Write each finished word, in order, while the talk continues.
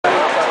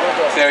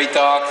Very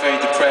dark, very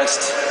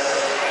depressed.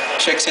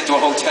 Checks into a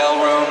hotel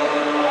room.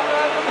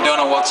 Don't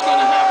know what's going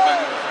to happen.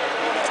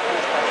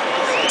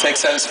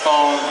 Takes out his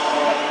phone.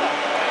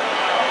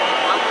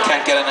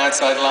 Can't get an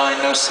outside line,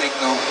 no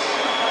signal.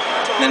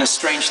 And then a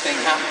strange thing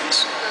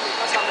happens.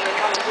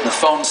 The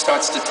phone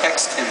starts to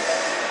text him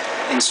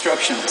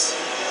instructions.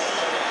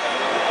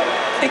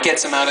 It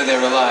gets him out of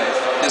there alive.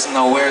 Doesn't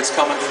know where it's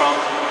coming from.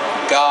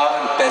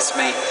 God, best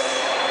mate.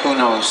 Who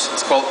knows?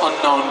 It's called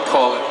Unknown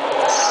Caller.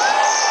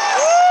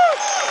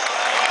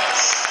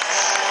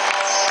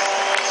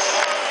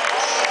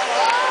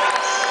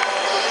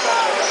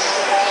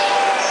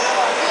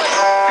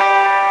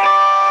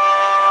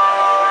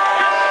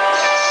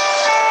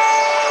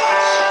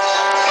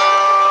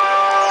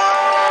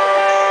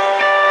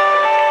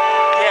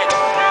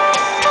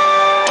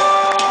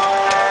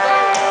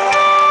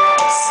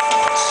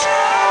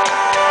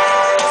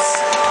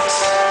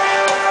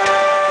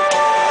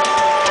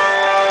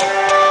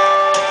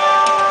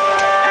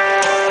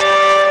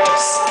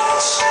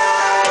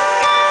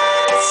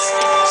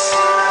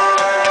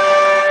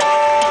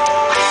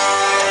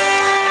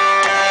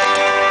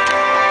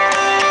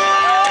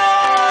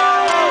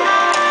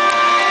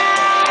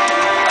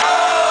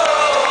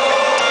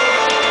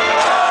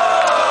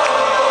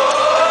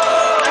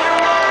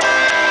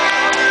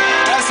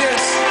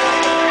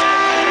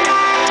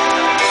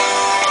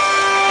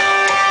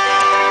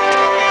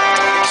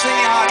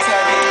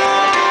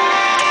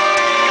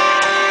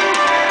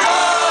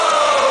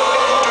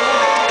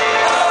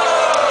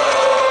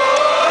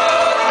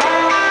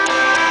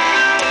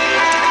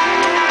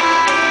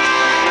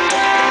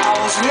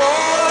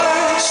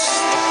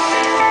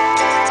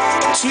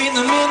 Between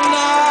the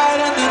midnight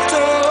and the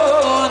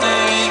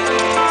dawning,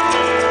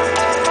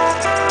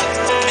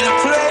 in a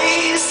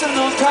place that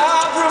no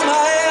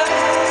compromise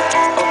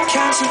or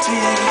cancer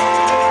did.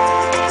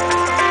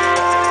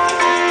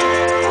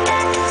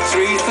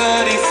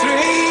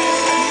 3:33,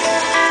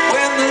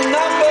 when the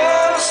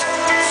numbers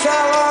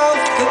fell off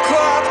the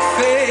clock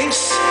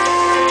face,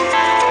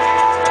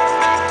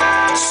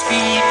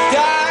 speed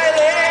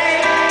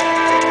dialing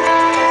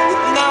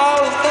with no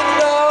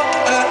window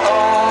at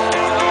all.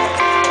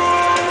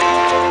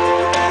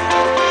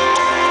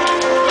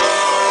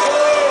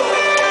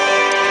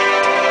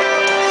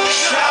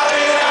 Shout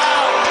it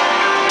out,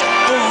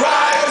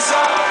 rise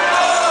up,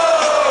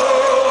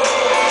 oh.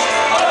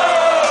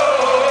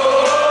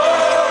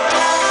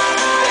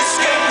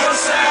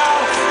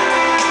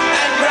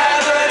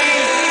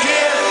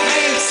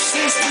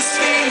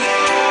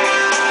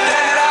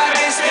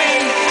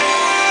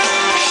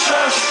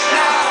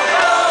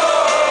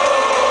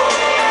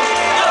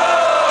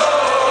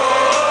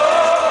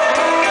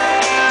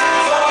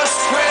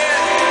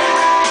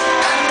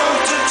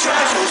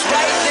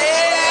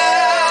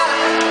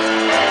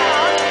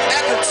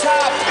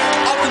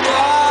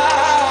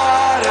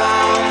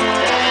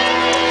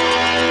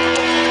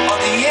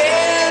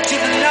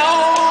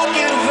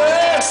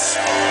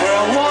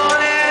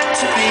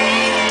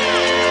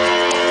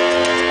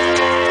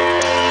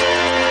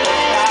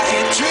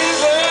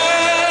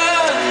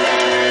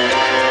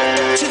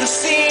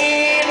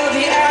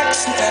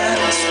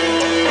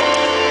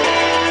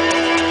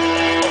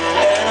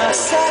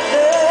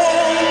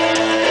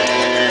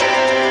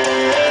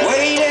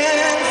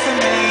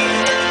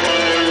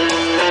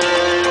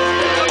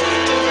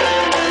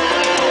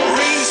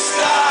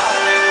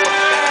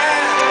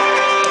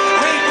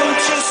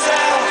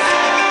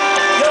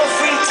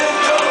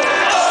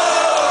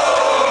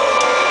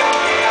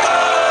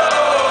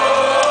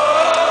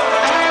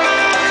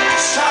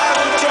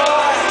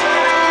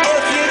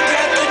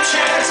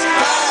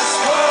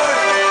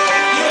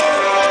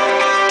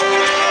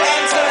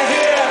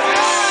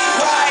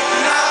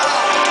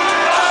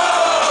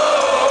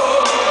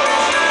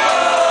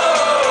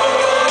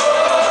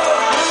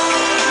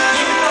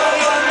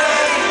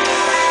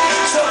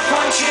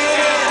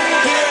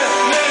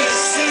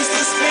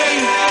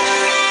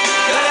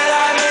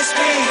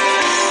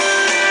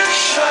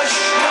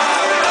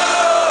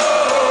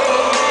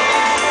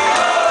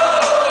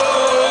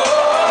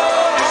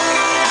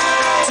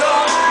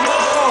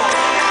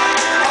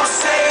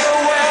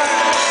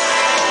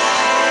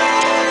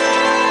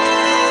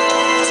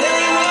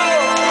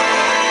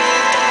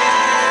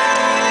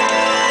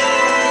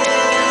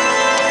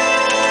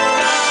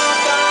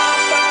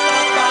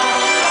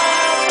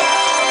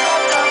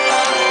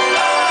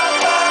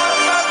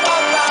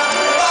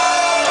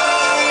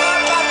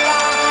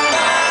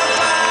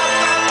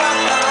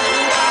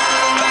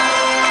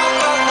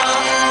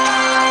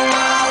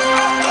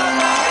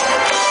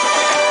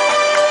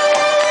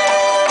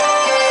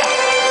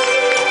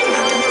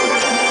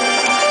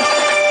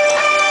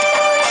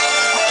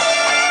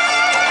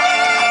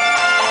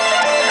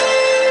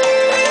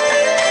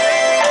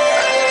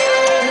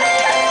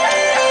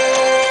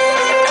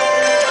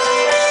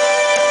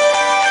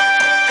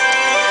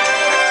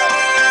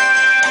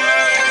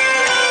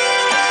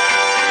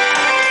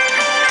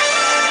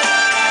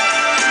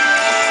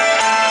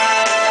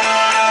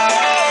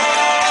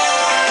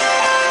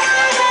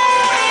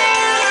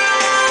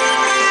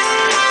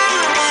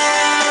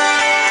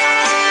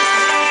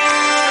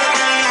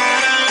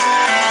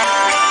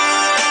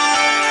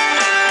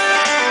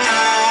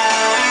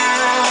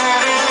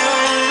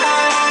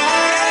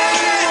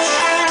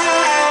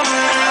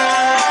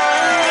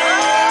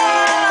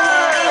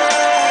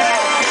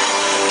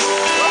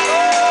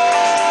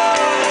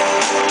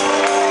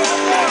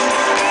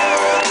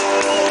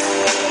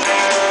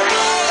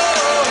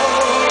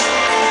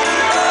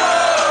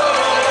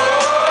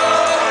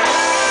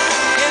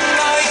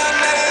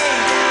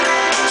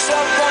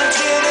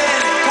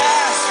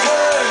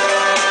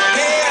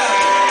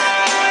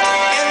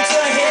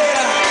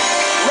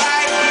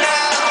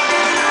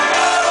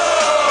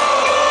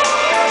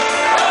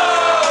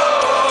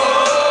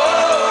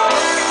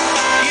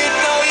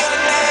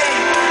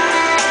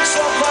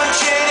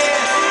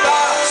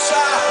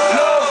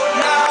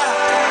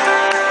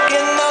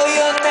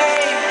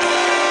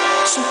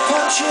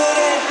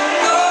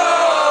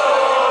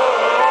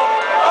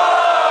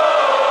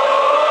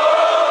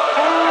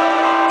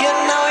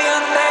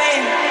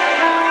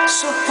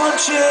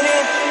 punch it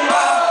in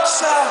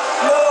Barcelona.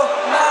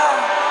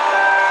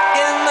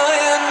 In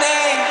your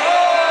name,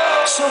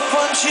 so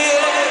punch it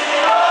in.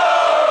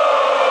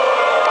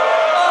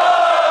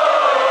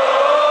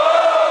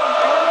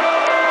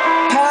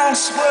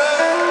 Pass